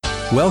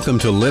Welcome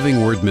to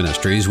Living Word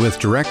Ministries with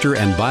director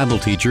and Bible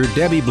teacher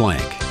Debbie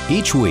Blank.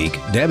 Each week,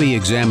 Debbie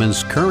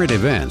examines current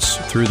events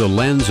through the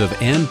lens of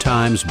end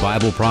times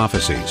Bible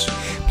prophecies.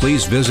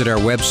 Please visit our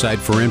website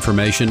for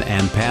information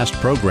and past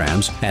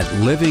programs at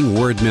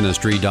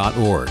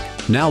livingwordministry.org.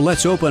 Now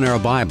let's open our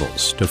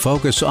Bibles to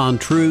focus on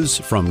truths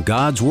from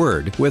God's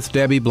Word with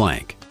Debbie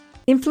Blank.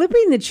 In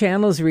flipping the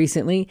channels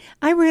recently,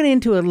 I ran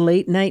into a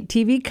late-night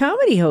TV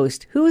comedy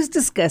host who was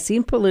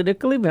discussing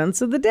political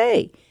events of the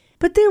day.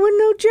 But there were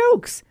no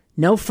jokes,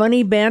 no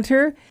funny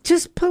banter,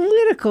 just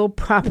political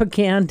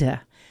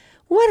propaganda.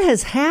 What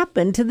has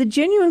happened to the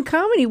genuine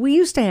comedy we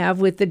used to have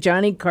with the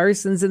Johnny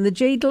Carsons and the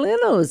Jay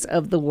Lenos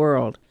of the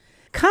world?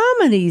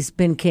 Comedy's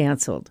been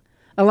canceled,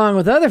 along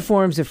with other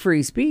forms of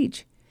free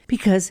speech,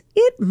 because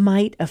it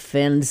might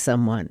offend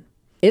someone.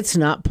 It's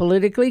not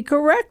politically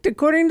correct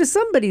according to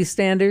somebody's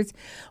standards,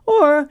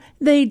 or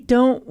they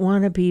don't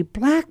want to be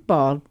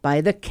blackballed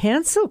by the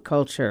cancel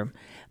culture.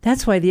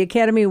 That's why the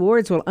Academy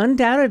Awards will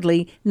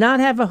undoubtedly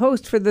not have a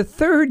host for the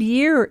third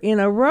year in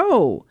a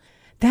row.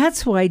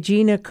 That's why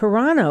Gina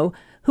Carano,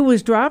 who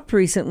was dropped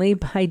recently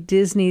by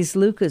Disney's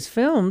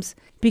Lucasfilms,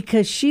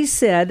 because she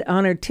said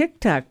on her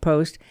TikTok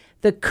post,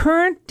 the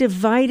current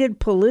divided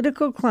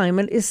political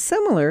climate is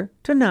similar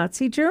to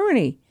Nazi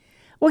Germany.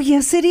 Well,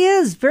 yes, it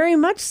is, very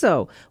much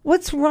so.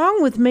 What's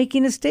wrong with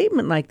making a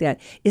statement like that?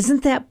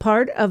 Isn't that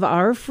part of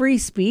our free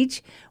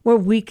speech where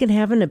we can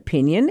have an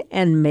opinion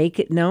and make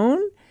it known?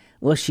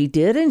 Well, she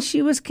did, and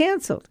she was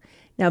canceled.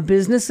 Now,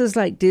 businesses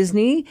like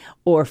Disney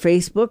or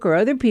Facebook or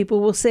other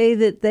people will say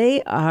that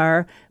they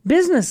are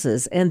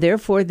businesses, and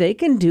therefore they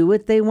can do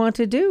what they want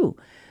to do.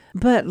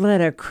 But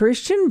let a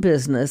Christian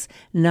business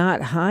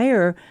not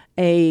hire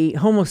a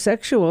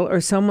homosexual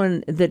or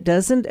someone that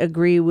doesn't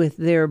agree with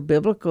their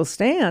biblical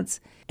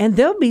stance, and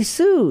they'll be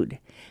sued.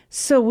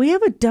 So we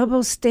have a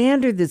double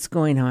standard that's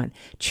going on.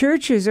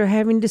 Churches are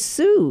having to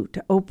sue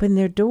to open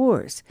their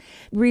doors.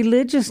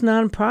 Religious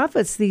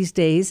nonprofits these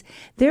days,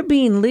 they're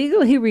being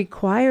legally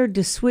required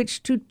to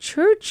switch to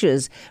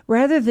churches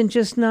rather than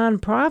just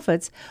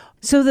nonprofits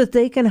so that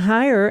they can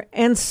hire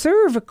and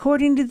serve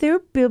according to their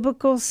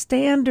biblical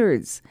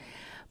standards.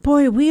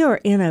 Boy, we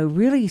are in a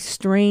really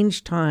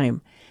strange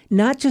time.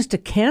 Not just a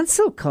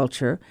cancel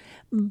culture,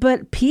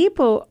 but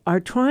people are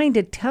trying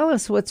to tell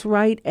us what's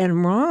right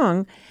and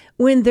wrong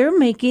when they're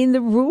making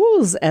the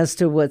rules as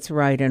to what's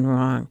right and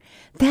wrong.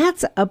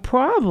 That's a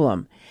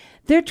problem.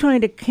 They're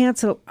trying to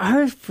cancel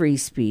our free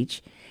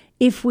speech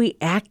if we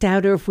act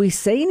out or if we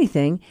say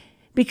anything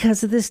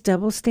because of this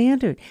double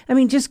standard. I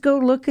mean, just go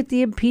look at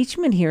the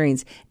impeachment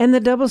hearings and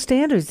the double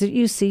standards that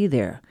you see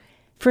there.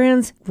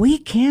 Friends, we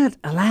can't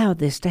allow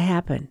this to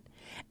happen.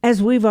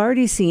 As we've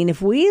already seen,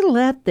 if we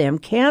let them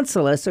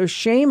cancel us or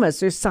shame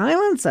us or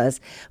silence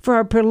us for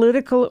our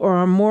political or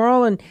our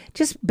moral and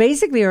just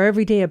basically our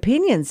everyday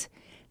opinions,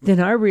 then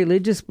our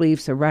religious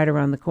beliefs are right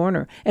around the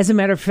corner. As a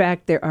matter of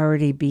fact, they're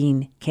already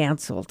being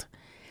canceled.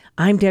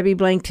 I'm Debbie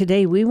Blank.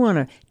 Today, we want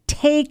to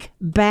take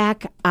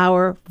back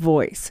our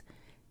voice.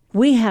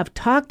 We have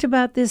talked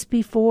about this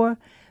before,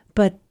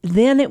 but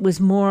then it was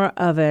more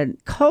of a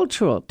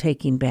cultural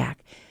taking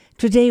back.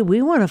 Today,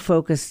 we want to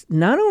focus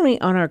not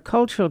only on our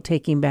cultural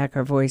taking back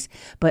our voice,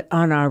 but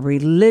on our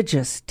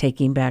religious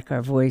taking back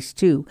our voice,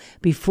 too,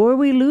 before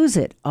we lose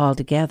it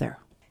altogether.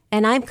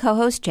 And I'm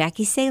co-host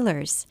Jackie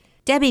Sailors.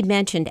 Debbie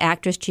mentioned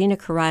actress Gina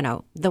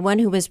Carano, the one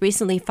who was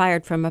recently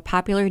fired from a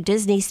popular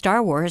Disney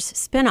Star Wars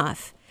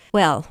spinoff.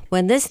 Well,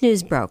 when this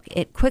news broke,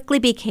 it quickly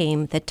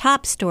became the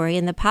top story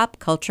in the pop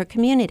culture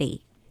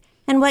community.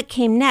 And what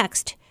came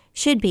next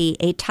should be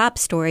a top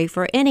story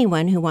for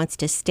anyone who wants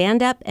to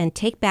stand up and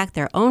take back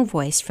their own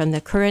voice from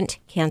the current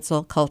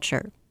cancel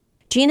culture.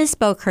 Gina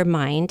spoke her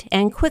mind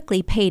and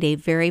quickly paid a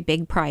very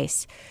big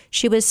price.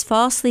 She was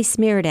falsely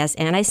smeared as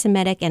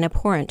anti-Semitic and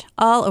abhorrent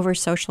all over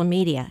social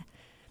media.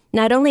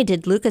 Not only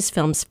did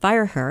Lucasfilms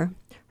fire her,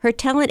 her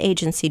talent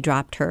agency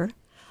dropped her,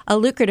 a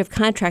lucrative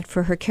contract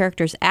for her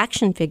character's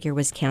action figure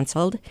was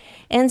canceled,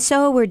 and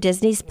so were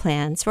Disney's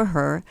plans for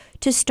her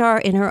to star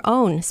in her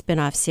own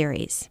spin-off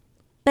series.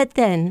 But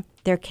then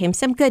there came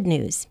some good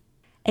news.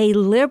 A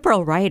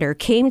liberal writer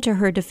came to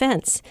her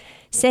defense,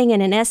 saying in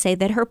an essay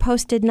that her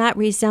post did not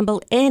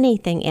resemble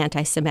anything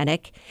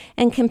anti-Semitic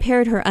and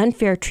compared her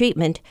unfair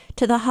treatment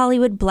to the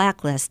Hollywood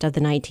blacklist of the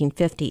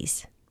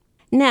 1950s.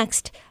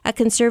 Next, a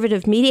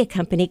conservative media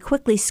company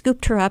quickly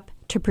scooped her up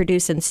to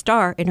produce and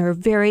star in her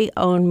very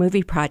own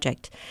movie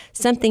project,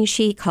 something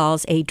she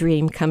calls a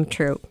dream come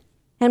true.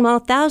 And while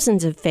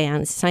thousands of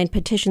fans signed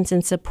petitions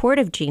in support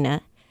of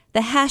Gina, the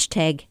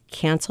hashtag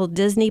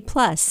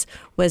 #CancelDisneyPlus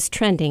was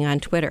trending on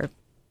Twitter.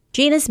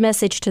 Gina's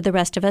message to the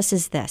rest of us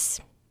is this: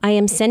 I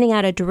am sending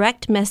out a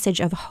direct message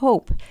of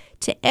hope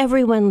to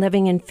everyone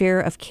living in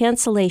fear of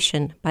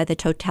cancellation by the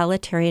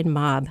totalitarian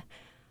mob.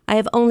 I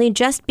have only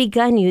just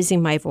begun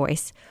using my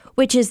voice,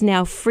 which is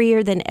now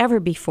freer than ever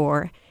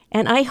before,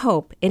 and I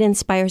hope it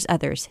inspires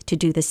others to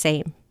do the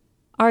same.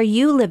 Are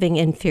you living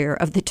in fear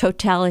of the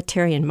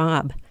totalitarian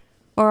mob?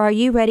 Or are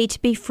you ready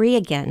to be free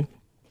again?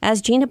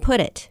 As Gina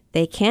put it,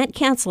 they can't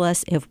cancel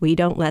us if we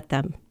don't let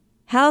them.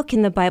 How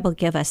can the Bible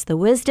give us the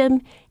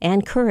wisdom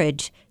and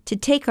courage to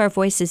take our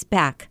voices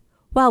back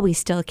while we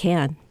still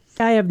can?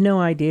 I have no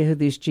idea who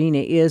this Gina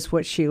is,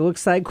 what she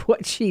looks like,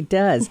 what she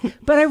does.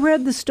 But I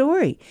read the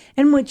story,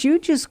 and what you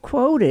just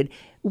quoted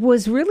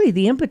was really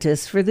the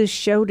impetus for this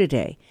show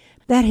today.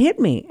 That hit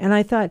me, and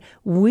I thought,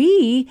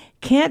 we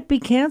can't be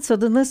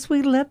canceled unless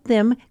we let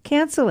them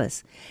cancel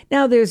us.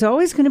 Now, there's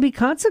always going to be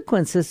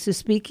consequences to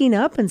speaking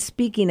up and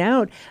speaking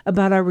out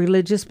about our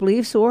religious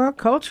beliefs or our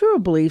cultural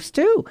beliefs,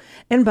 too.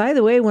 And by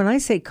the way, when I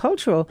say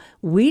cultural,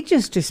 we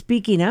just are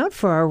speaking out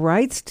for our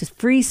rights to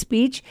free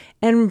speech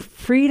and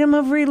freedom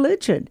of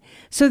religion.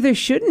 So there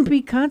shouldn't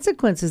be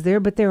consequences there,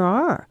 but there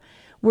are.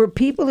 Where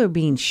people are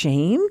being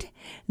shamed,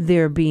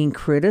 they're being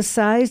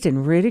criticized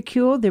and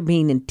ridiculed, they're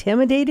being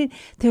intimidated,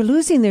 they're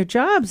losing their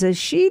jobs, as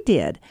she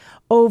did,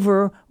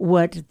 over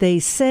what they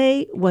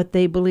say, what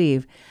they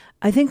believe.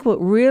 I think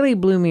what really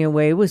blew me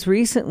away was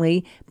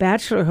recently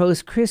Bachelor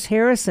host Chris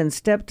Harrison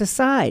stepped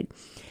aside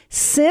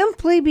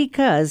simply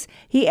because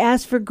he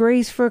asked for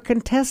grace for a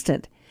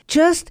contestant,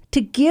 just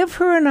to give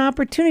her an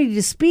opportunity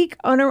to speak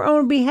on her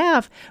own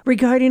behalf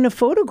regarding a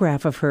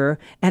photograph of her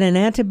at an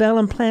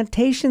antebellum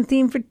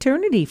plantation-themed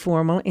fraternity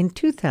formal in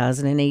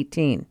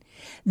 2018.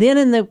 Then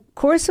in the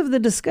course of the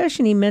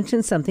discussion, he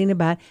mentioned something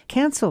about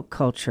cancel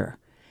culture.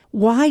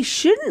 Why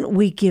shouldn't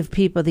we give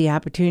people the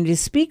opportunity to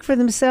speak for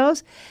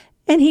themselves?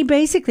 And he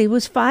basically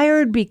was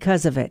fired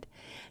because of it.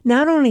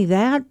 Not only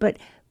that, but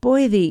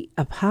boy, the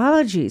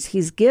apologies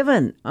he's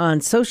given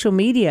on social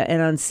media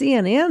and on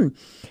CNN.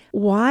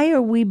 Why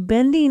are we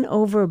bending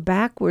over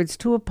backwards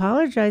to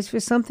apologize for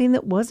something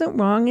that wasn't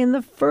wrong in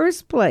the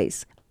first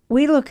place?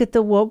 We look at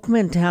the woke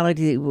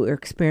mentality that we're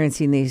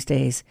experiencing these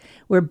days,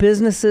 where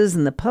businesses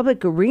and the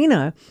public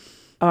arena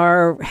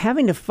are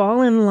having to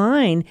fall in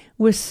line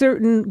with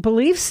certain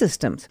belief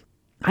systems.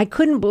 I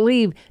couldn't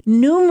believe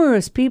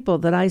numerous people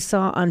that I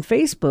saw on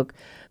Facebook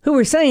who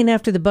were saying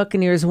after the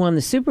Buccaneers won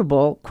the Super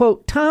Bowl,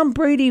 quote, Tom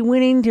Brady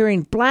winning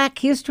during Black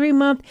History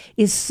Month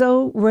is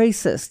so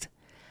racist.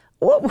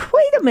 Well,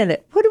 wait a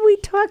minute. What are we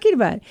talking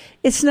about?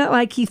 It's not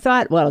like he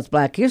thought, well, it's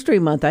Black History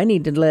Month. I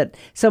need to let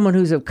someone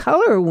who's of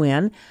color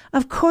win.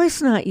 Of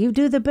course not. You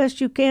do the best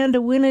you can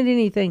to win at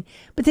anything.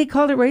 But they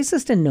called it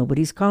racist, and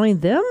nobody's calling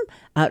them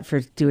out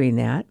for doing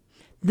that.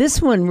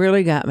 This one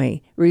really got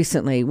me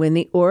recently when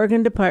the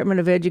Oregon Department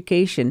of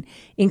Education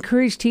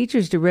encouraged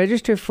teachers to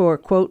register for,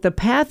 quote, the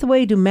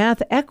Pathway to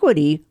Math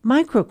Equity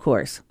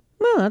microcourse.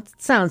 Well,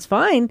 that sounds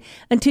fine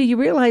until you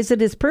realize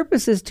that its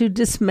purpose is to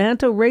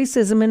dismantle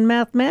racism in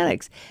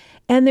mathematics.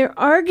 And their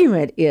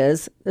argument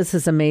is, this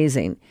is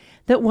amazing,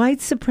 that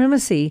white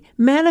supremacy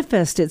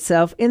manifests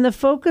itself in the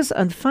focus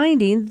on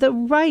finding the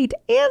right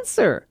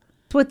answer.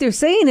 What they're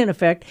saying, in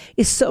effect,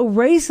 is so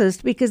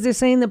racist because they're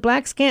saying that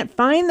blacks can't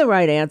find the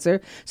right answer,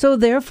 so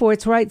therefore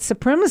it's white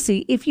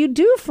supremacy if you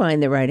do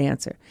find the right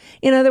answer.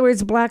 In other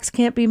words, blacks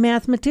can't be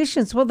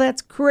mathematicians. Well,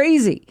 that's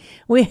crazy.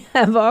 We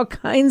have all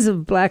kinds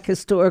of black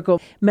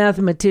historical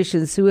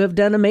mathematicians who have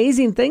done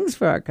amazing things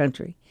for our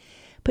country.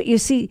 But you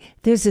see,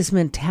 there's this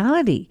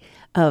mentality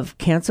of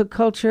cancel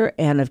culture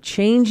and of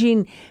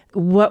changing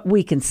what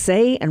we can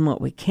say and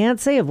what we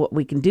can't say, of what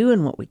we can do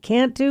and what we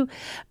can't do.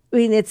 I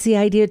mean, it's the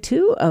idea,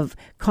 too, of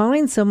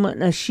calling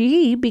someone a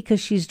she because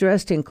she's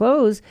dressed in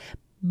clothes,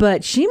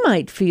 but she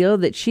might feel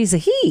that she's a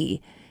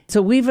he.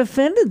 So we've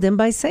offended them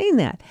by saying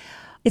that.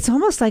 It's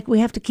almost like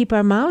we have to keep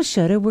our mouths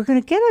shut or we're going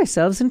to get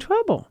ourselves in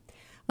trouble.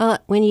 Well,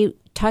 when you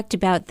talked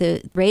about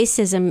the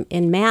racism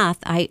in math,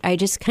 I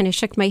just kind of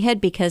shook my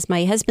head because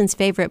my husband's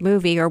favorite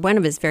movie, or one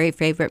of his very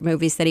favorite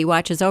movies that he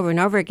watches over and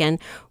over again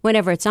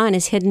whenever it's on,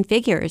 is Hidden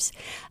Figures,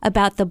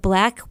 about the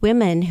black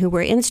women who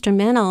were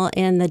instrumental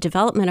in the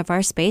development of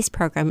our space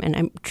program, and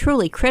I'm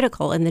truly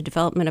critical in the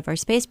development of our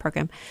space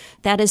program.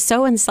 That is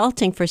so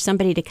insulting for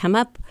somebody to come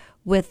up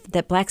with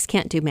that blacks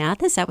can't do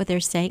math. Is that what they're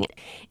saying?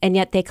 And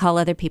yet they call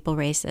other people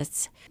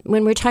racists.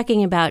 When we're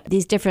talking about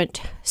these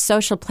different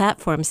social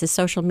platforms, the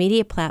social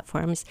media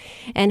platforms,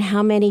 and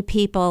how many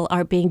people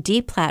are being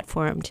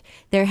deplatformed,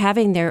 they're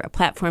having their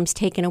platforms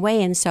taken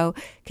away. And so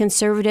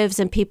conservatives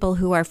and people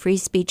who are free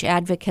speech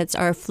advocates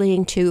are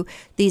fleeing to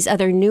these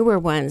other newer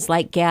ones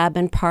like Gab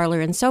and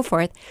Parler and so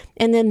forth.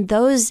 And then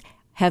those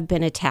have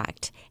been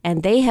attacked,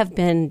 and they have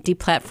been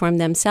deplatformed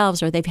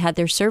themselves, or they've had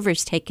their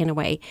servers taken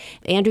away.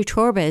 Andrew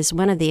Torba is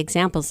one of the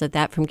examples of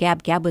that from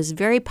Gab. Gab was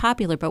very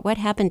popular, but what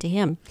happened to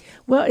him?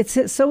 Well,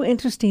 it's so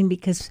interesting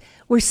because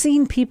we're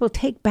seeing people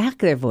take back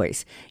their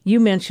voice. You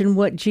mentioned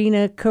what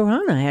Gina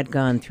Carano had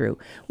gone through.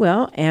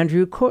 Well,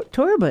 Andrew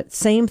Torba,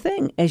 same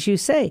thing, as you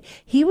say.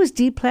 He was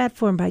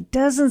deplatformed by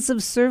dozens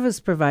of service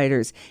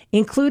providers,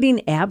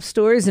 including app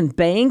stores and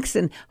banks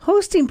and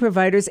hosting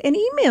providers and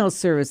email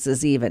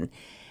services even.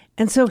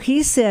 And so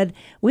he said,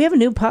 we have a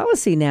new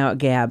policy now at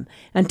Gab.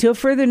 Until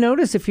further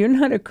notice, if you're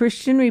not a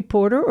Christian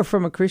reporter or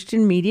from a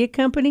Christian media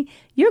company,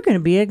 you're going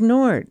to be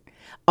ignored.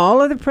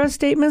 All of the press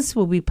statements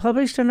will be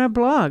published on our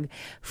blog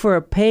for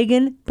a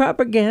pagan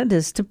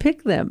propagandist to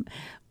pick them.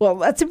 Well,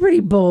 that's a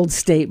pretty bold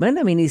statement.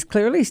 I mean, he's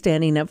clearly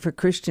standing up for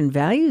Christian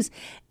values,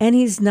 and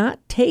he's not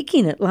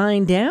taking it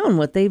lying down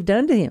what they've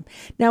done to him.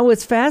 Now,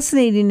 what's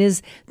fascinating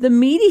is the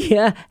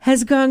media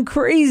has gone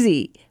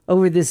crazy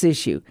over this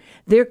issue.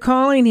 They're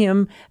calling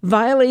him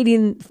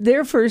violating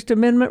their First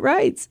Amendment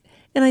rights.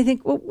 And I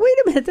think, well, wait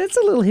a minute, that's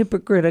a little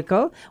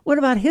hypocritical. What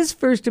about his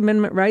First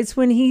Amendment rights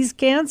when he's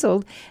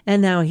canceled?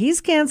 And now he's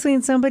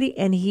canceling somebody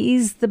and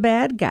he's the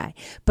bad guy.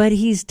 But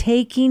he's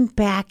taking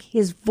back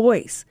his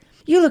voice.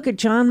 You look at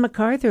John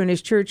MacArthur and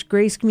his church,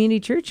 Grace Community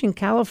Church in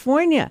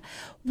California.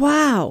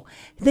 Wow,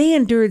 they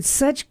endured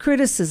such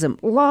criticism,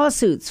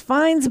 lawsuits,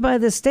 fines by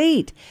the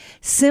state,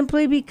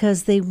 simply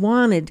because they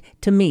wanted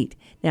to meet.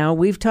 Now,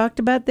 we've talked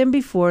about them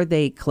before.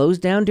 They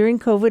closed down during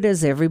COVID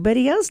as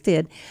everybody else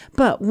did.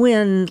 But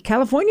when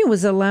California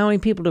was allowing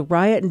people to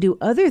riot and do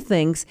other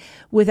things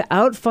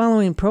without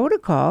following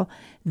protocol,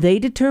 they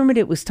determined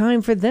it was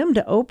time for them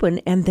to open,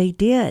 and they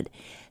did.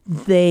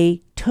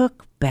 They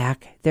took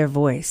back their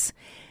voice.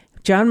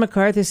 John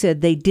MacArthur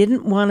said they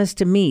didn't want us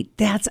to meet.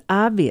 That's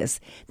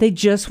obvious. They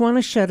just want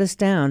to shut us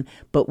down,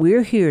 but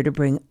we're here to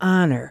bring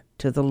honor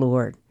to the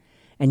Lord.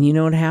 And you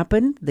know what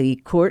happened? The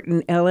court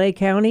in L.A.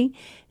 County,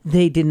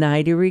 they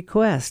denied a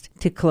request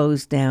to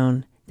close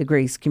down the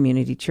Grace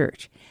Community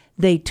Church.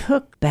 They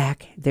took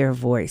back their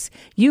voice.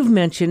 You've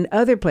mentioned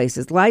other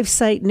places.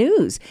 LifeSite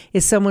News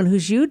is someone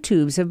whose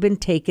YouTubes have been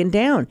taken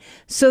down.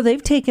 So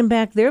they've taken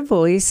back their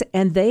voice,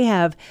 and they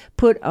have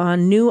put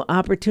on new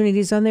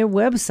opportunities on their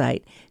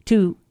website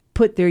to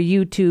put their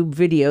YouTube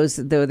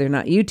videos, though they're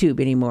not YouTube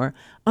anymore,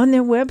 on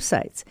their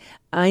websites.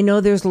 I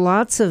know there's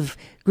lots of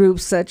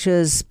groups such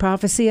as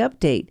Prophecy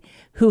Update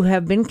who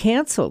have been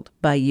canceled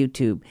by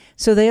YouTube.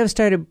 So they have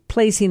started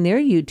placing their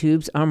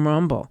YouTubes on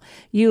Rumble.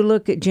 You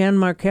look at Jan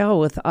Markell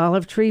with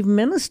Olive Tree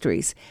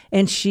Ministries,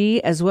 and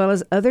she, as well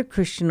as other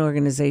Christian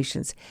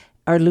organizations,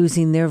 are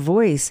losing their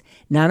voice,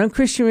 not on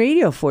Christian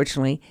radio,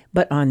 fortunately,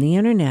 but on the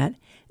internet.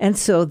 And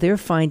so they're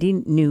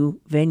finding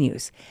new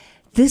venues.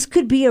 This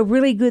could be a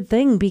really good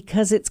thing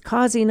because it's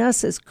causing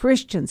us as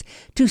Christians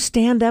to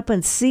stand up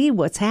and see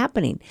what's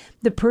happening.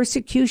 The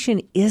persecution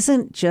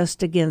isn't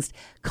just against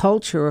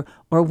culture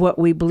or what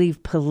we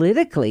believe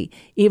politically,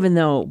 even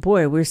though,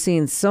 boy, we're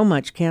seeing so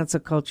much cancel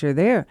culture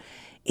there.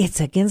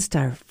 It's against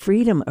our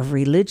freedom of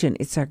religion.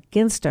 It's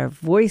against our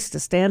voice to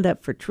stand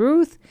up for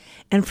truth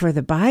and for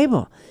the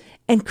Bible.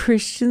 And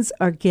Christians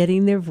are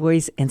getting their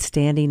voice and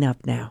standing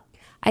up now.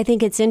 I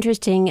think it's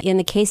interesting. In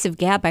the case of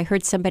Gab, I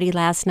heard somebody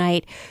last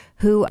night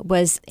who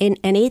was an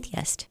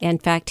atheist. In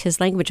fact,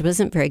 his language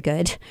wasn't very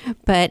good,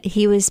 but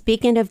he was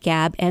speaking of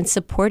Gab and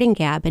supporting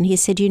Gab. And he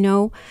said, you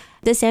know,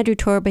 this Andrew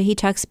Torba, he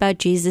talks about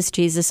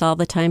Jesus all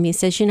the time. He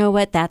says, you know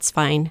what, that's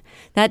fine.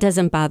 That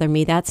doesn't bother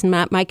me. That's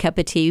not my cup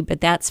of tea,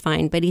 but that's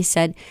fine. But he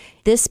said,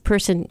 this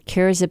person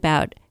cares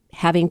about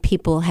having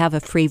people have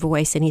a free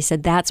voice. And he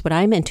said, that's what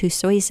I'm into.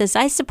 So he says,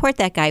 I support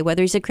that guy,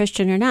 whether he's a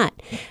Christian or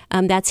not.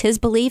 That's his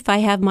belief. I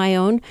have my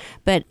own,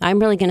 but I'm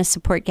really going to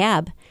support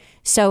Gab.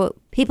 So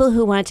people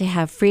who want to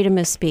have freedom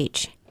of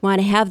speech,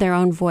 want to have their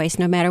own voice,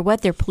 no matter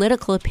what their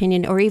political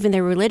opinion or even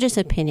their religious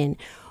opinion,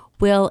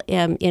 will,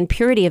 in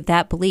purity of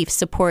that belief,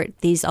 support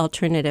these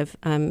alternative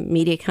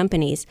media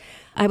companies.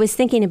 I was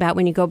thinking about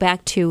when you go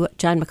back to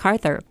John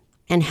MacArthur,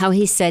 and how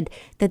he said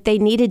that they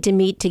needed to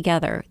meet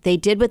together. They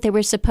did what they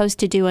were supposed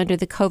to do under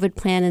the COVID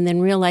plan and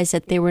then realized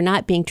that they were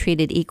not being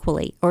treated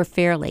equally or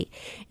fairly.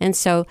 And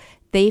so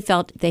they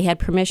felt they had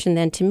permission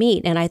then to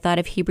meet. And I thought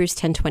of Hebrews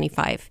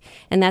 10:25.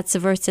 And that's the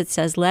verse that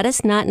says, let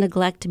us not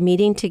neglect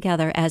meeting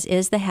together as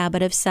is the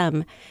habit of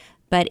some,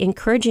 but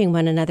encouraging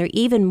one another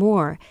even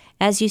more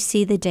as you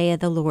see the day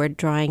of the Lord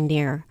drawing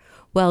near.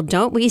 Well,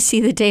 don't we see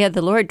the day of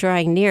the Lord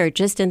drawing near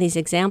just in these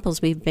examples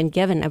we've been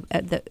given of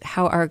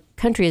how our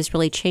country is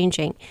really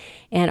changing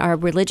and our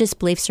religious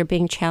beliefs are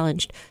being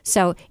challenged.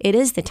 So it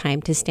is the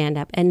time to stand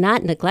up and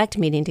not neglect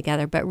meeting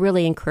together, but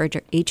really encourage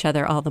each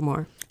other all the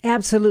more.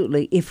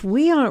 Absolutely. If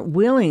we aren't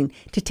willing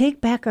to take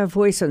back our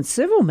voice on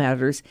civil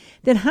matters,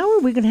 then how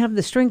are we going to have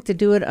the strength to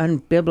do it on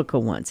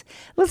biblical ones?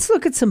 Let's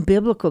look at some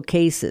biblical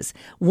cases.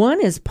 One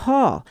is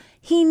Paul.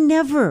 He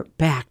never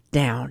backed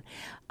down.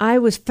 I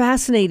was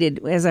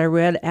fascinated as I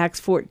read Acts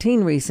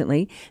 14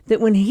 recently that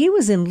when he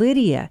was in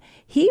Lydia,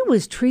 he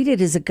was treated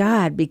as a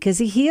god because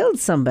he healed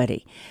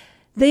somebody.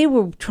 They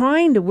were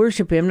trying to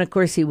worship him, and of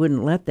course he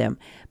wouldn't let them.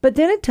 But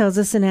then it tells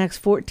us in Acts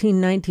 14,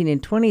 19,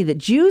 and 20 that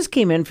Jews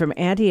came in from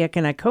Antioch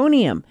and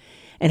Iconium,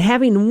 and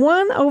having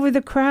won over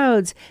the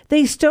crowds,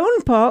 they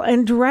stoned Paul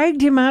and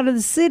dragged him out of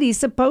the city,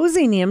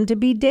 supposing him to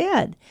be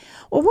dead.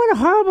 Well, what a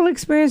horrible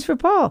experience for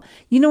Paul.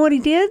 You know what he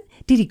did?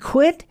 Did he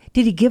quit?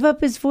 Did he give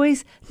up his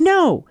voice?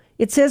 No.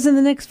 It says in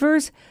the next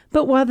verse,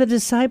 but while the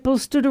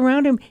disciples stood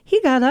around him,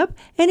 he got up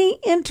and he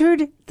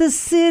entered the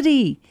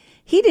city.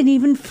 He didn't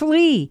even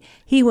flee.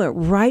 He went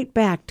right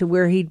back to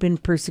where he'd been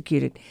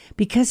persecuted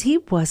because he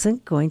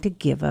wasn't going to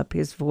give up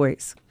his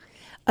voice.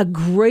 A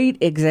great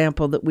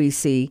example that we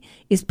see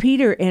is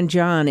Peter and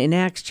John in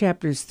Acts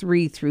chapters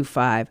 3 through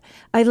 5.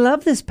 I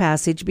love this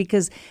passage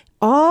because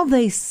all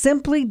they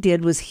simply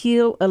did was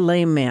heal a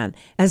lame man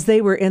as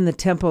they were in the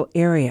temple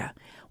area.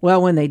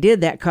 Well, when they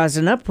did, that caused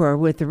an uproar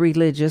with the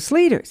religious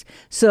leaders.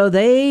 So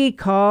they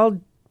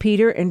called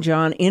Peter and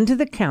John into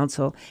the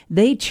council.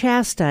 They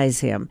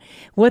chastised him.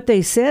 What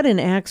they said in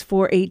Acts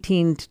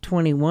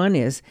 4:18-21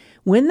 is,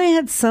 when they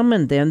had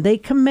summoned them, they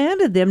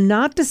commanded them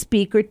not to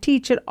speak or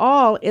teach at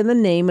all in the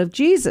name of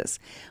Jesus.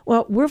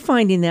 Well, we're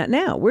finding that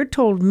now. We're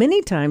told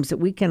many times that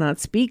we cannot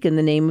speak in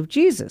the name of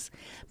Jesus.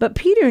 But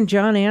Peter and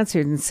John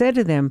answered and said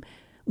to them,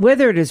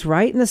 whether it is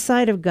right in the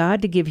sight of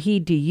God to give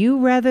heed to you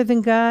rather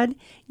than God,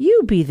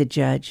 you be the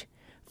judge.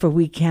 For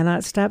we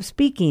cannot stop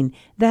speaking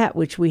that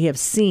which we have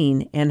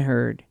seen and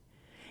heard.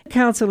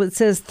 Council, it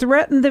says,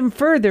 threaten them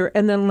further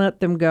and then let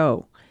them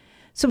go.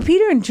 So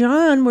Peter and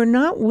John were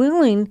not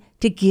willing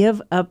to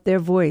give up their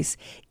voice.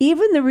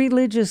 Even the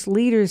religious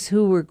leaders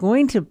who were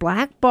going to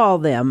blackball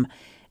them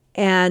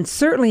and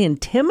certainly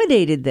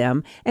intimidated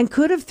them and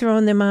could have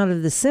thrown them out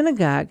of the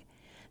synagogue,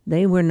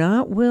 they were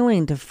not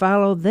willing to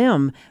follow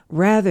them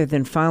rather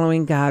than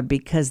following God,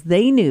 because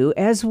they knew,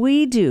 as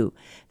we do,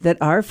 that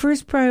our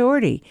first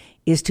priority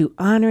is to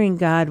honoring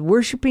God,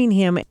 worshiping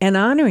Him, and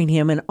honoring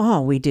Him in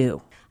all we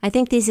do. I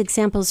think these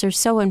examples are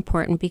so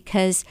important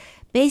because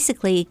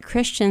basically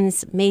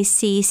Christians may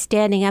see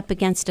standing up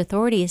against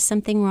authority as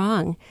something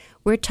wrong.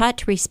 We're taught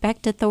to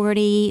respect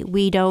authority.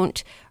 We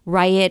don't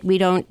riot. We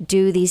don't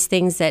do these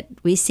things that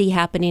we see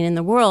happening in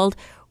the world.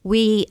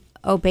 We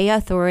obey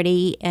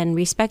authority and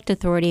respect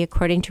authority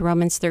according to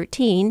Romans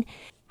 13.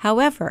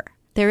 However,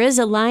 there is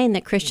a line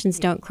that Christians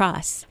don't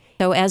cross.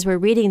 So as we're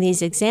reading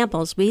these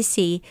examples, we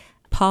see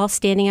Paul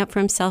standing up for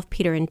himself,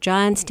 Peter and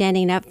John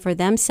standing up for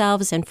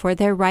themselves and for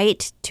their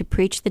right to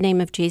preach the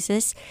name of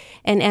Jesus.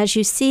 And as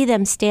you see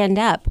them stand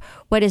up,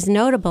 what is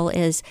notable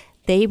is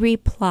they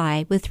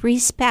reply with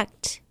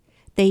respect.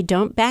 They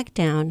don't back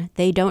down.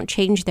 They don't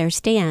change their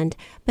stand,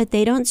 but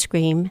they don't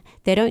scream.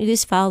 They don't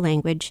use foul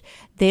language.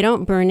 They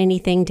don't burn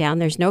anything down.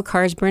 There's no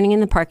cars burning in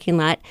the parking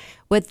lot.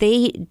 What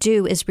they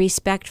do is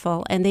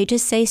respectful, and they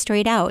just say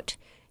straight out,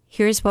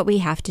 here's what we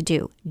have to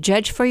do.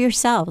 Judge for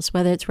yourselves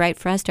whether it's right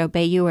for us to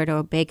obey you or to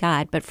obey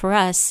God. But for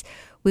us,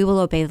 we will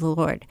obey the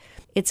Lord.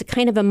 It's a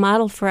kind of a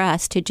model for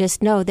us to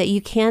just know that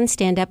you can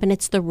stand up and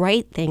it's the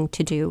right thing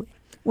to do.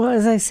 Well,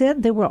 as I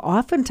said, there will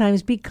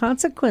oftentimes be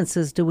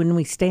consequences to when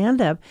we stand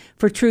up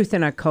for truth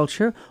in our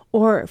culture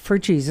or for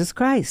Jesus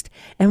Christ.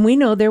 And we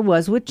know there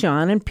was with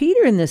John and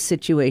Peter in this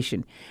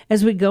situation.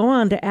 As we go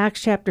on to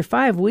Acts chapter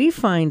 5, we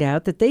find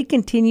out that they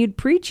continued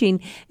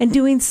preaching and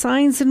doing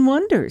signs and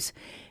wonders.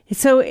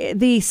 So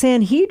the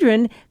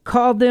Sanhedrin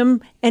called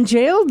them and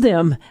jailed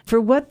them for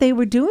what they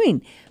were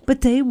doing,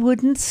 but they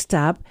wouldn't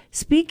stop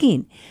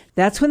speaking.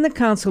 That's when the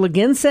council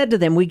again said to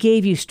them, we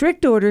gave you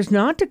strict orders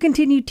not to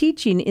continue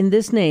teaching in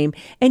this name,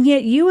 and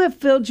yet you have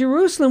filled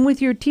Jerusalem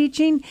with your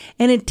teaching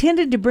and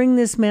intended to bring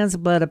this man's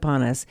blood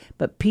upon us.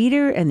 But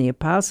Peter and the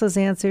apostles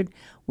answered,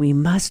 we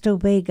must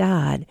obey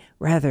God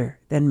rather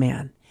than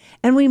man.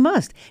 And we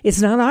must.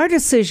 It's not our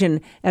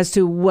decision as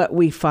to what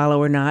we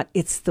follow or not.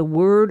 It's the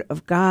word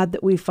of God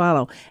that we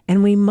follow.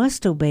 And we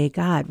must obey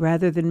God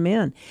rather than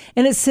men.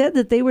 And it said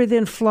that they were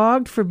then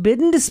flogged,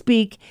 forbidden to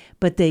speak,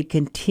 but they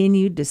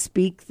continued to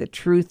speak the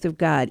truth of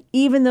God,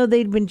 even though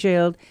they'd been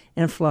jailed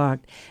and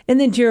flogged.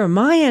 And then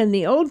Jeremiah in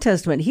the Old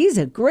Testament, he's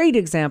a great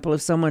example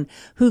of someone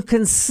who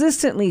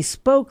consistently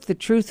spoke the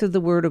truth of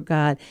the word of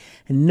God,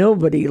 and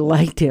nobody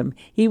liked him.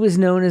 He was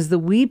known as the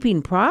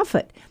weeping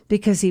prophet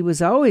because he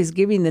was always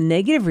giving the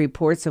negative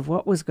reports of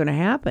what was going to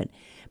happen.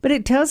 But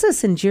it tells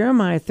us in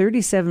Jeremiah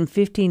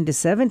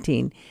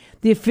 37:15-17,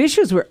 the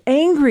officials were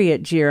angry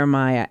at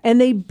Jeremiah, and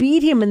they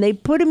beat him, and they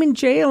put him in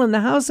jail in the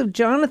house of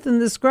Jonathan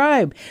the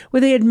scribe, where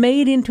they had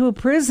made into a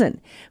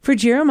prison. For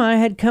Jeremiah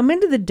had come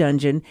into the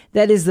dungeon,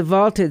 that is the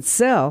vaulted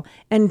cell,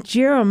 and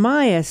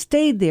Jeremiah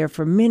stayed there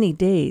for many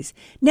days.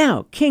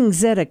 Now King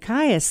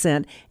Zedekiah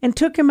sent and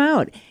took him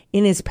out.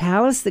 In his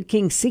palace the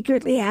king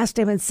secretly asked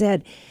him and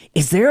said,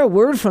 is there a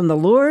word from the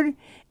Lord?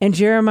 And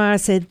Jeremiah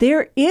said,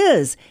 there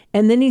is.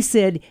 And then he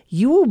said,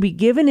 you will be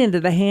given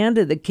into the hand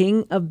of the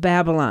king of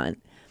Babylon.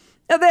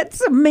 Now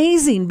that's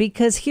amazing,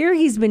 because here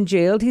he's been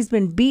jailed, he's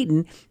been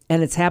beaten,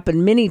 and it's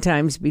happened many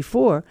times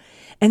before.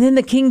 And then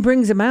the king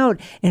brings him out,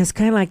 and it's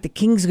kind of like the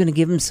king's going to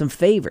give him some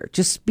favor.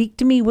 Just speak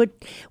to me what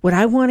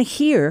I want to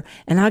hear,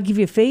 and I'll give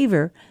you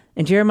favor.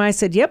 And Jeremiah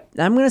said, yep,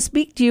 I'm going to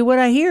speak to you what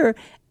I hear.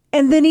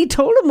 And then he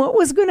told him what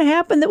was going to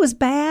happen that was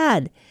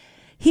bad.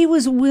 He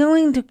was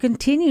willing to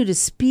continue to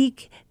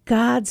speak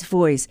God's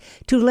voice,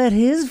 to let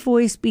his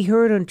voice be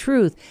heard on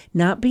truth,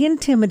 not be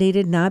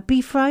intimidated, not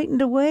be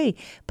frightened away,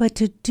 but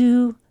to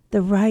do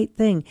the right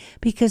thing,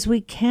 because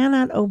we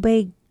cannot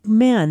obey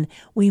men.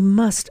 We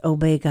must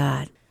obey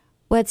God.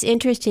 What's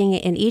interesting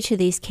in each of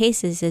these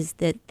cases is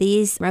that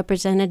these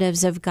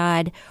representatives of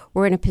God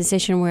were in a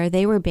position where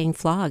they were being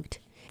flogged.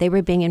 They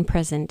were being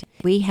imprisoned.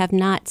 We have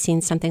not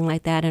seen something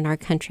like that in our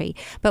country.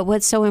 But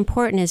what's so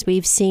important is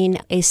we've seen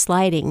a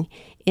sliding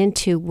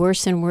into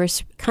worse and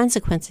worse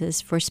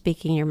consequences for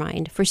speaking your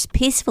mind, for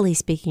peacefully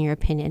speaking your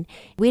opinion.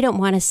 We don't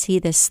want to see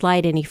this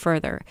slide any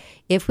further.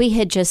 If we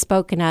had just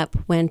spoken up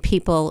when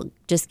people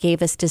just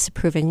gave us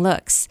disapproving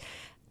looks,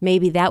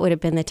 maybe that would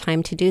have been the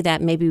time to do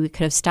that. Maybe we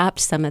could have stopped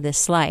some of this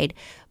slide.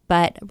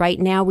 But right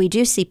now we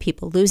do see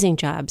people losing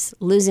jobs,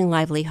 losing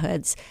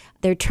livelihoods.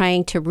 They're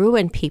trying to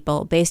ruin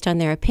people based on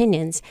their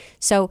opinions.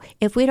 So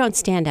if we don't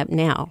stand up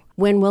now,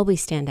 when will we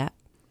stand up?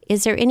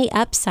 Is there any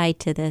upside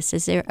to this?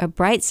 Is there a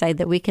bright side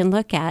that we can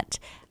look at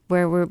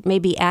where we're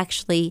maybe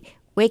actually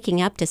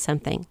waking up to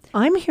something?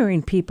 I'm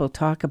hearing people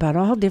talk about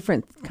all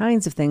different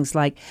kinds of things,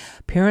 like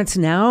parents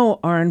now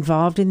are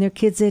involved in their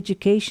kids'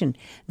 education.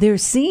 They're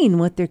seeing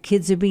what their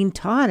kids are being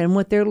taught and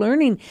what they're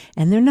learning,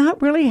 and they're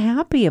not really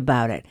happy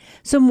about it.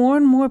 So more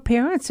and more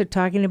parents are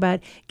talking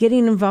about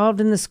getting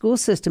involved in the school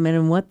system and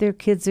in what their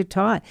kids are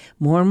taught.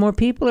 More and more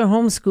people are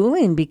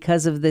homeschooling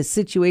because of the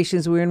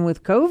situations we're in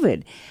with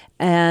COVID.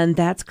 And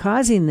that's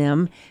causing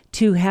them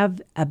to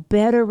have a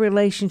better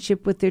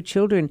relationship with their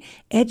children,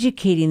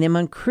 educating them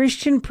on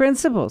Christian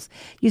principles.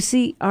 You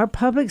see, our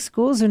public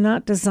schools are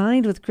not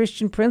designed with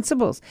Christian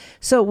principles.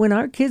 So when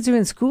our kids are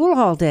in school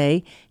all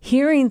day,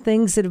 hearing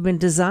things that have been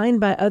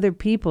designed by other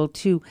people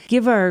to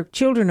give our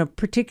children a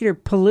particular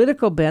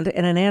political bent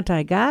and an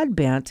anti-God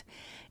bent,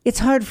 it's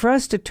hard for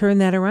us to turn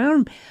that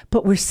around,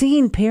 but we're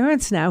seeing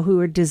parents now who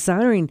are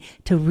desiring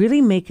to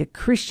really make a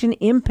Christian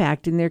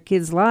impact in their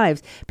kids'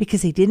 lives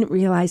because they didn't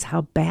realize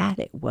how bad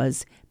it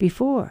was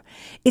before.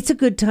 It's a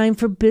good time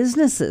for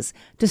businesses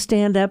to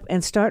stand up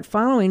and start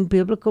following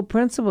biblical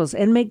principles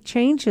and make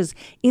changes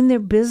in their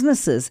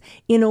businesses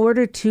in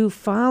order to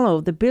follow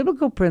the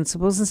biblical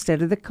principles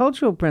instead of the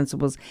cultural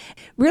principles.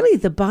 Really,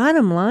 the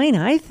bottom line,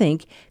 I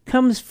think,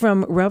 comes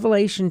from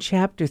Revelation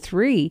chapter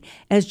 3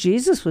 as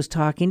Jesus was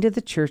talking to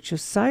the church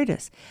of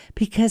Sardis,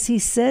 because he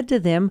said to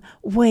them,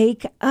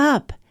 "Wake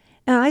up."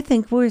 And I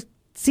think we're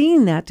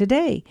seeing that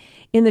today.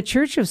 In the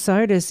church of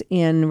Sardis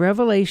in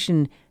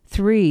Revelation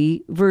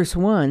 3, verse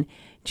 1,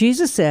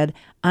 Jesus said,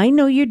 "I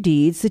know your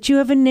deeds, that you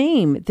have a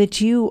name,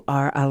 that you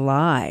are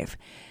alive,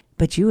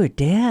 but you are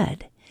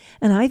dead."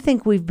 And I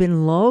think we've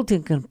been lulled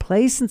in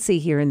complacency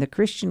here in the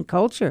Christian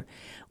culture,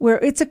 where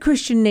it's a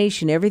Christian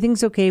nation,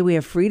 everything's okay, we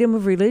have freedom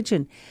of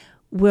religion.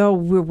 Well,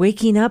 we're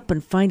waking up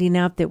and finding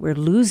out that we're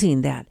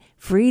losing that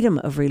freedom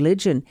of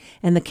religion,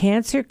 and the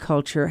cancer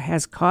culture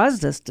has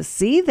caused us to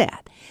see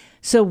that.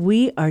 So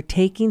we are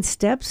taking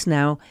steps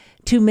now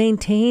to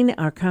maintain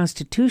our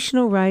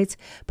constitutional rights,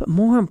 but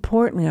more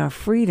importantly, our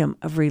freedom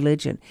of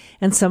religion.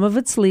 And some of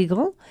it's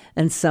legal,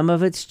 and some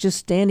of it's just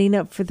standing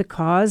up for the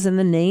cause in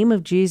the name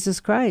of Jesus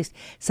Christ.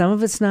 Some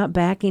of it's not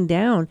backing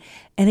down.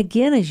 And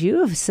again, as you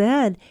have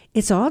said,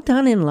 it's all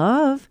done in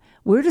love.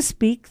 We're to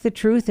speak the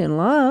truth in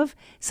love.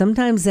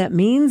 Sometimes that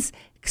means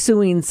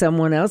suing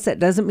someone else. That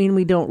doesn't mean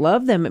we don't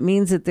love them. It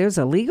means that there's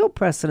a legal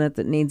precedent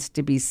that needs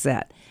to be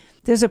set.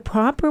 There's a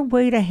proper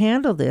way to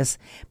handle this.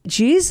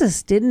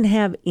 Jesus didn't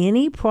have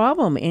any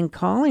problem in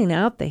calling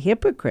out the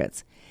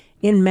hypocrites.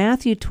 In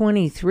Matthew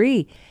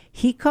 23,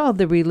 he called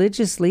the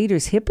religious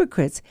leaders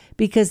hypocrites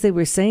because they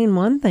were saying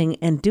one thing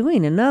and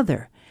doing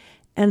another.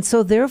 And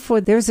so therefore,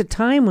 there's a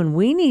time when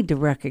we need to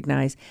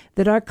recognize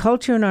that our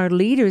culture and our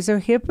leaders are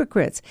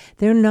hypocrites.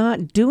 They're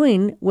not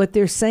doing what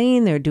they're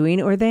saying they're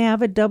doing, or they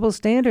have a double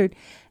standard.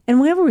 And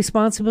we have a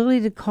responsibility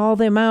to call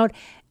them out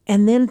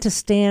and then to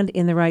stand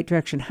in the right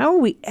direction. How are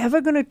we ever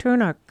going to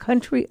turn our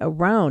country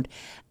around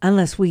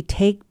unless we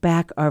take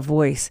back our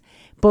voice,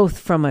 both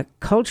from a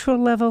cultural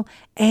level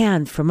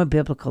and from a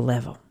biblical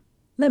level?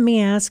 Let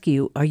me ask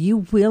you, are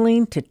you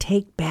willing to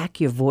take back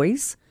your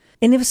voice?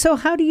 And if so,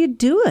 how do you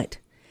do it?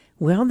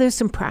 Well, there's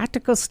some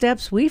practical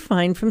steps we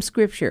find from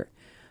Scripture.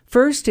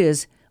 First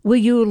is, will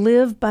you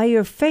live by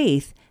your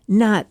faith,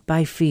 not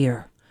by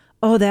fear?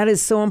 Oh, that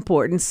is so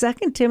important.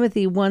 2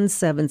 Timothy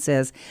 1:7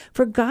 says,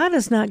 "For God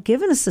has not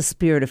given us a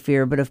spirit of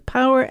fear, but of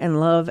power and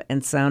love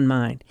and sound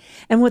mind."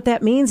 And what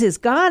that means is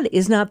God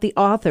is not the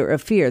author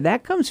of fear.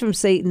 That comes from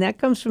Satan. That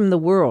comes from the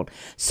world.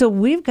 So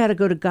we've got to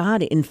go to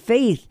God in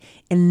faith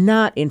and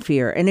not in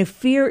fear. And if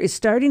fear is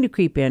starting to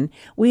creep in,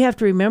 we have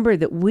to remember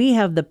that we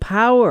have the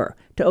power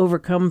to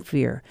overcome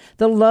fear,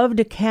 the love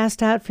to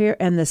cast out fear,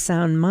 and the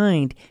sound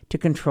mind to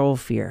control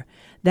fear.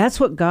 That's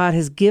what God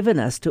has given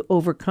us to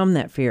overcome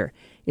that fear,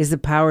 is the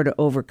power to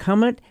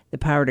overcome it, the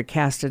power to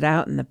cast it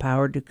out, and the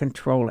power to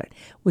control it.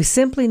 We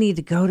simply need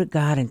to go to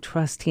God and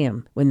trust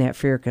Him when that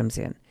fear comes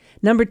in.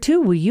 Number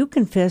 2, will you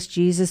confess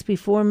Jesus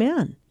before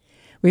men?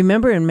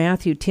 Remember in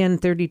Matthew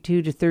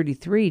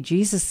 10:32-33,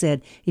 Jesus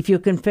said, "If you'll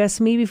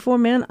confess me before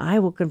men, I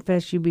will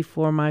confess you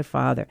before my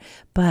Father.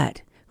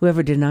 But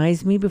whoever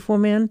denies me before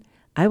men,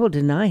 I will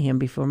deny him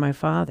before my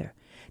Father."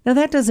 Now,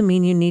 that doesn't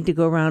mean you need to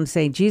go around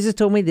saying, Jesus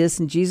told me this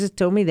and Jesus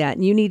told me that,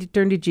 and you need to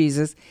turn to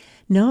Jesus.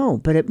 No,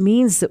 but it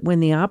means that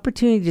when the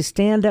opportunity to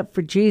stand up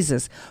for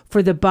Jesus,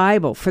 for the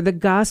Bible, for the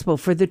gospel,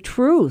 for the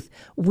truth,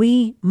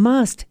 we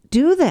must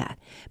do that.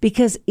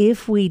 Because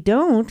if we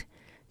don't,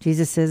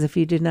 Jesus says, if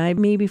you deny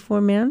me before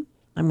men,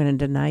 I'm going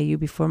to deny you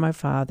before my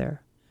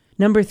Father.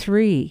 Number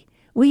 3,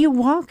 Will you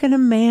walk in a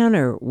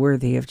manner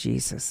worthy of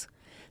Jesus?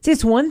 See,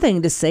 it's one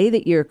thing to say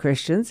that you're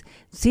Christians.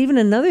 It's even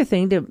another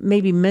thing to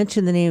maybe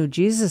mention the name of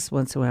Jesus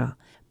once in a while.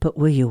 But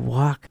will you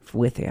walk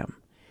with him?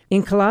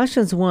 In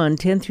Colossians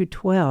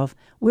 1:10-12,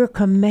 we're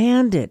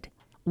commanded,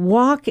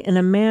 walk in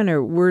a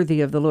manner worthy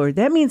of the Lord.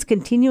 That means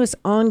continuous,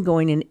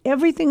 ongoing in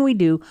everything we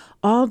do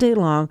all day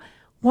long.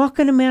 Walk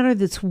in a manner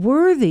that's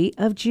worthy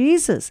of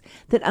Jesus,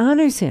 that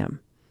honors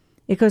him.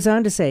 It goes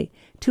on to say,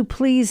 to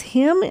please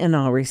him in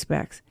all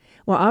respects.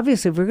 Well,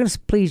 obviously, if we're going to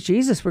please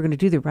Jesus, we're going to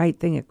do the right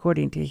thing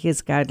according to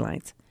his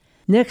guidelines.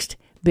 Next,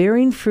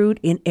 bearing fruit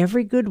in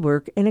every good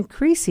work and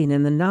increasing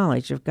in the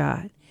knowledge of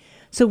God.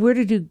 So we're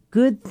to do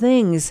good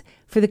things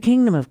for the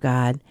kingdom of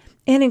God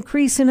and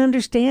increase in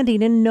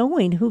understanding and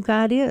knowing who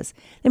God is.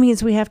 That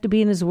means we have to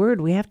be in his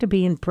word. We have to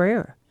be in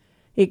prayer.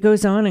 It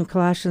goes on in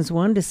Colossians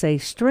 1 to say,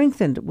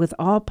 strengthened with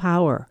all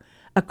power,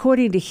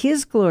 according to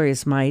his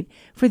glorious might,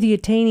 for the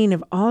attaining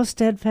of all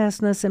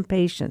steadfastness and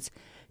patience,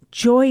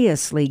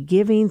 joyously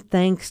giving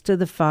thanks to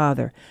the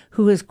Father,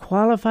 who has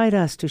qualified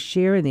us to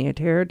share in the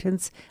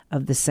inheritance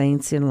of the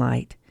saints in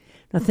light.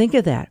 Now think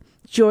of that.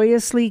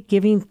 Joyously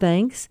giving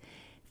thanks.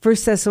 1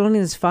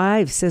 Thessalonians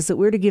 5 says that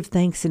we're to give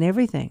thanks in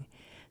everything.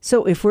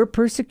 So if we're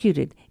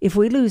persecuted, if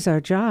we lose our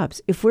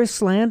jobs, if we're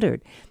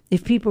slandered,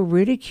 if people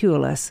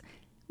ridicule us,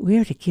 we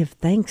are to give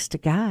thanks to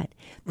God.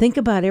 Think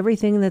about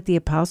everything that the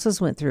apostles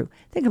went through.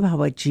 Think about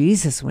what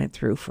Jesus went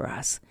through for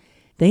us.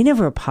 They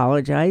never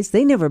apologized.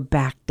 They never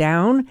backed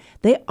down.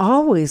 They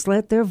always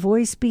let their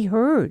voice be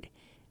heard.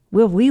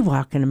 Will we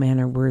walk in a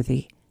manner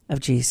worthy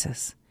of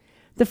Jesus?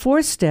 The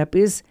fourth step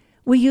is,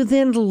 will you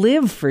then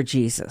live for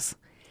Jesus?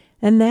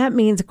 And that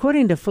means,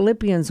 according to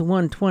Philippians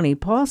 1:20,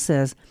 Paul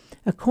says,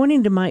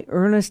 according to my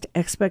earnest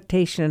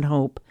expectation and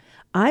hope,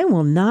 I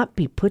will not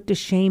be put to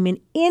shame in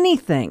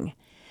anything,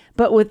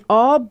 but with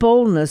all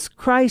boldness,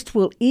 Christ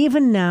will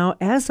even now,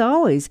 as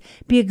always,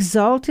 be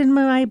exalted in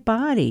my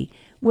body,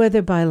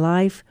 whether by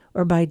life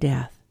or by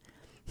death.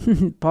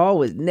 Paul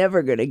was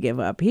never going to give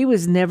up. He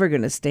was never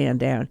going to stand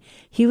down.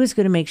 He was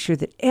going to make sure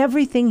that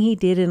everything he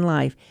did in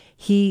life,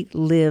 he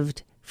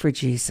lived for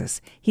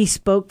Jesus. He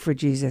spoke for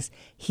Jesus.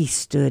 He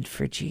stood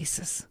for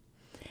Jesus.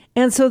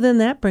 And so then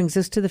that brings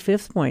us to the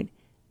fifth point.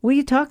 Will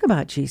you talk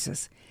about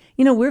Jesus?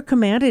 You know, we're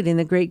commanded in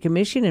the Great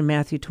Commission in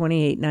Matthew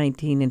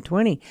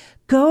 28:19-20,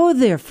 go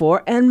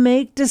therefore and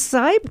make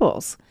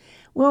disciples.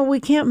 Well, we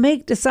can't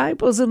make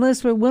disciples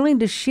unless we're willing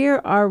to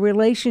share our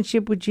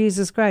relationship with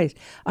Jesus Christ,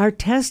 our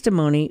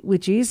testimony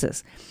with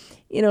Jesus.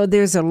 You know,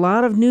 there's a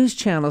lot of news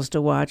channels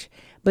to watch,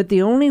 but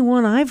the only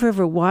one I've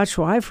ever watched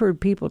where I've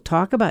heard people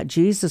talk about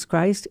Jesus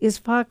Christ is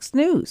Fox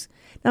News.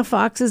 Now,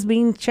 Fox is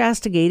being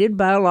castigated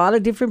by a lot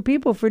of different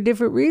people for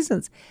different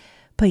reasons.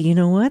 But you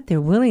know what? They're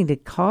willing to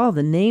call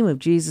the name of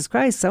Jesus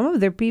Christ. Some of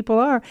their people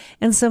are,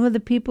 and some of the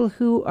people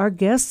who are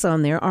guests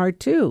on there are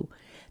too.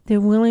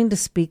 They're willing to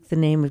speak the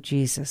name of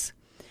Jesus.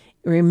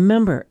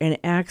 Remember, in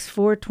Acts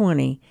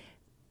 4:20,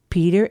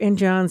 Peter and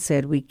John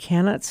said, we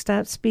cannot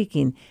stop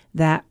speaking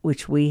that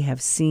which we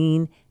have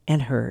seen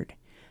and heard.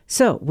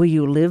 So, will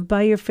you live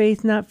by your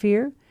faith, not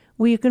fear?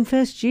 Will you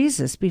confess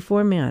Jesus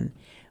before men?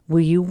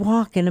 Will you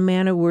walk in a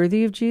manner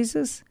worthy of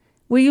Jesus?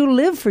 Will you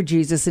live for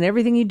Jesus in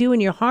everything you do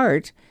in your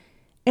heart?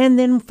 And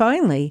then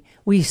finally,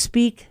 will you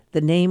speak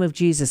the name of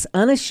Jesus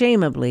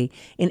unashamedly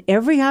in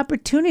every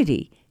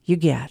opportunity you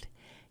get?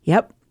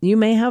 Yep, you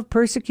may have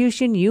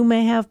persecution, you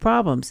may have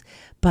problems,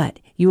 but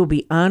you will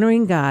be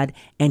honoring God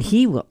and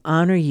he will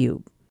honor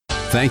you.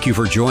 Thank you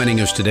for joining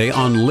us today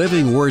on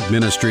Living Word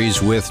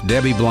Ministries with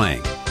Debbie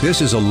Blank.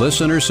 This is a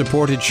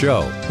listener-supported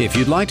show. If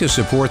you'd like to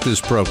support this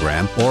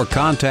program or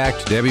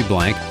contact Debbie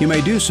Blank, you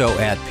may do so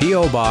at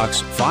P.O.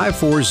 Box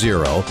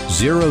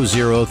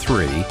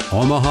 540003,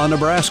 Omaha,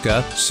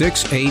 Nebraska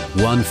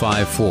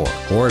 68154,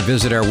 or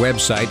visit our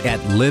website at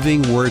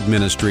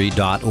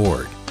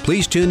livingwordministry.org.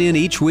 Please tune in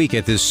each week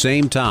at this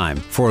same time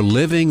for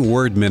Living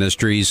Word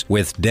Ministries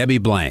with Debbie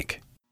Blank.